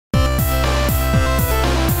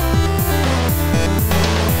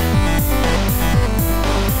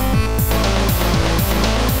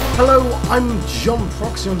I'm John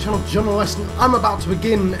Proxy on channel John West, and I'm about to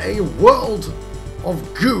begin a World of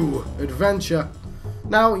Goo adventure.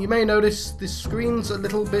 Now, you may notice this screen's a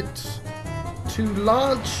little bit too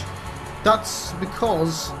large. That's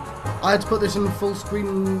because I had to put this in full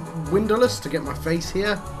screen windowless to get my face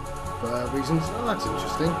here for reasons. Oh, that's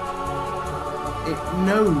interesting. It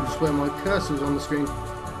knows where my cursor is on the screen.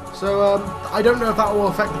 So, I don't know if that will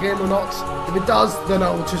affect the game or not. If it does, then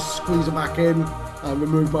I'll just squeeze it back in and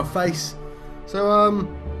remove my face. So,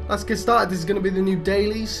 let's get started. This is going to be the new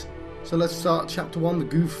dailies. So let's start chapter 1, the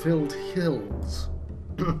Goo-filled Hills.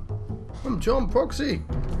 I'm John Proxy.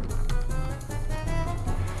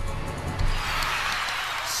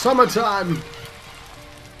 Summertime!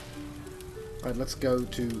 Right, let's go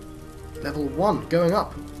to level 1, going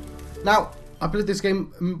up. Now, I played this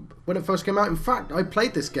game when it first came out. In fact, I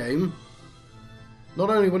played this game not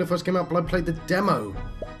only when it first came out, but I played the demo.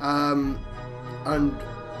 And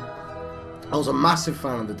I was a massive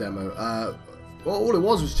fan of the demo. Well, all it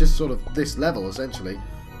was just sort of this level, essentially.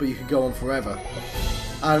 But you could go on forever.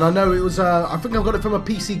 And I know it was, I think I got it from a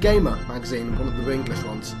PC Gamer magazine, one of the English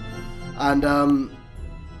ones. And,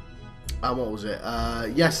 what was it?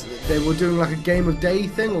 Yes, they were doing like a game of day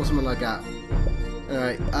thing or something like that.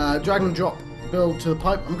 Anyway, drag and drop, build to the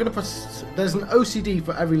pipe. I'm going to press, there's an OCD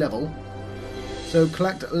for every level. So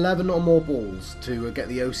collect 11 or more balls to get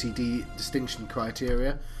the OCD distinction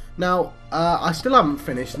criteria. Now, I still haven't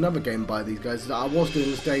finished another game by these guys. I was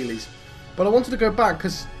doing this dailies, but I wanted to go back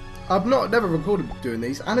because I've never recorded doing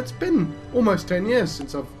these, and it's been almost 10 years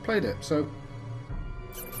since I've played it. So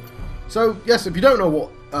yes, if you don't know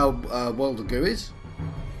what World of Goo is,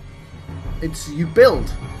 it's you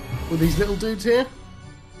build with these little dudes here,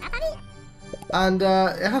 and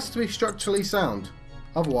it has to be structurally sound.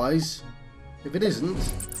 Otherwise, if it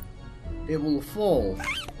isn't, it will fall.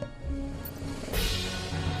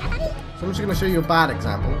 So I'm just going to show you a bad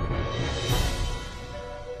example.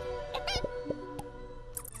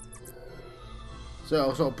 So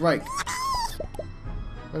I'll sort of break.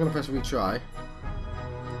 I'm going to press retry.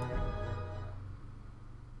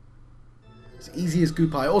 It's easy as Goo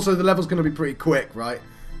Pie. Also, the level's going to be pretty quick, right?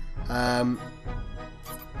 So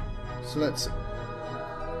let's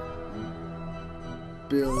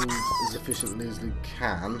build as efficiently as we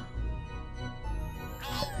can.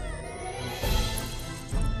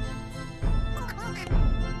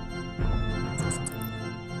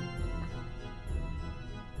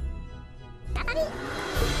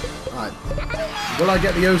 Right. Will I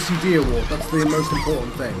get the OCD award? That's the most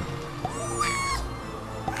important thing.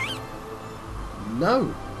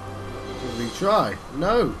 No. Retry.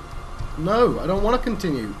 No. No, I don't want to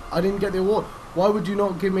continue. I didn't get the award. Why would you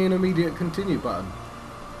not give me an immediate continue button?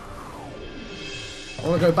 I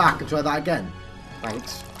want to go back and try that again.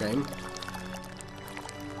 Thanks, game.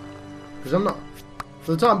 Because I'm not...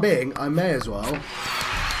 For the time being, I may as well...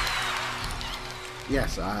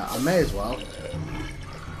 Yes, I may as well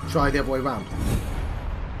try the other way around.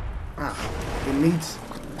 It needs...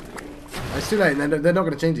 It's too late, and they're not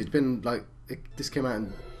going to change it. It's been like... this came out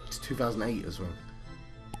in 2008 as well.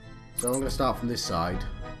 So I'm going to start from this side.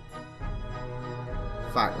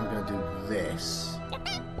 In fact, I'm going to do this.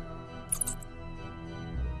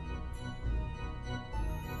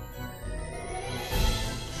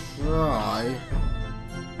 Try...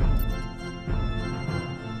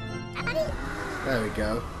 There we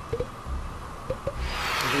go.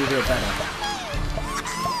 I'm going to do it better.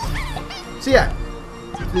 So yeah,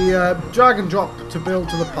 the drag and drop to build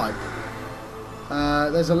to the pipe.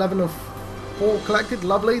 There's 11 of 4 collected.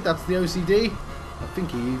 Lovely. That's the OCD. I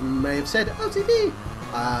think he even may have said OCD.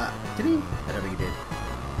 Did he? I don't think he did.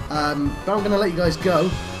 But I'm going to let you guys go.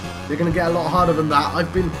 They're going to get a lot harder than that.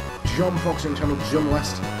 I've been John Proxy on channel John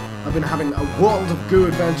West. I've been having a World of Goo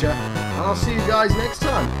adventure, and I'll see you guys next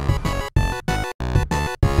time.